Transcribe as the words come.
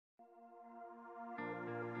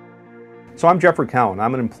So I'm Jeffrey Cowan.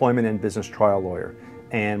 I'm an employment and business trial lawyer,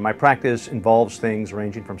 and my practice involves things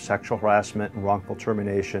ranging from sexual harassment and wrongful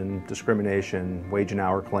termination, discrimination, wage and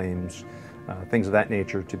hour claims, things of that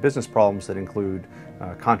nature, to business problems that include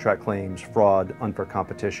contract claims, fraud, unfair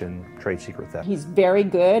competition, trade secret theft. He's very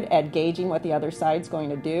good at gauging what the other side's going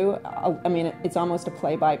to do. I mean, it's almost a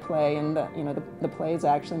play-by-play, and the plays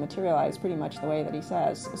actually materialize pretty much the way that he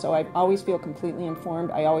says. So I always feel completely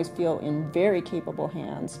informed. I always feel in very capable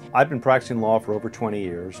hands. I've been practicing law for over 20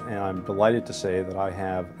 years, and I'm delighted to say that I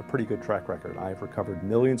have a pretty good track record. I've recovered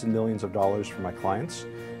millions and millions of dollars for my clients,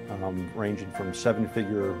 ranging from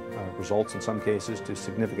seven-figure results in some cases to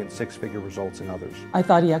significant six-figure results in others. I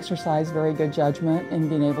thought he exercised very good judgment in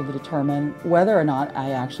being able to determine whether or not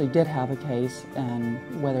I actually did have a case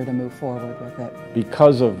and whether to move forward with it.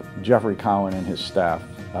 Because of Jeffrey Cowan and his staff,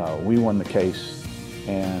 we won the case,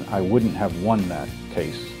 and I wouldn't have won that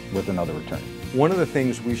case with another attorney. One of the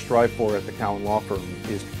things we strive for at the Cowan Law Firm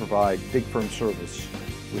is to provide big firm service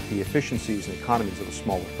with the efficiencies and economies of a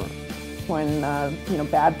smaller firm. When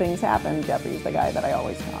bad things happen, Jeffrey's the guy that I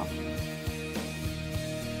always call.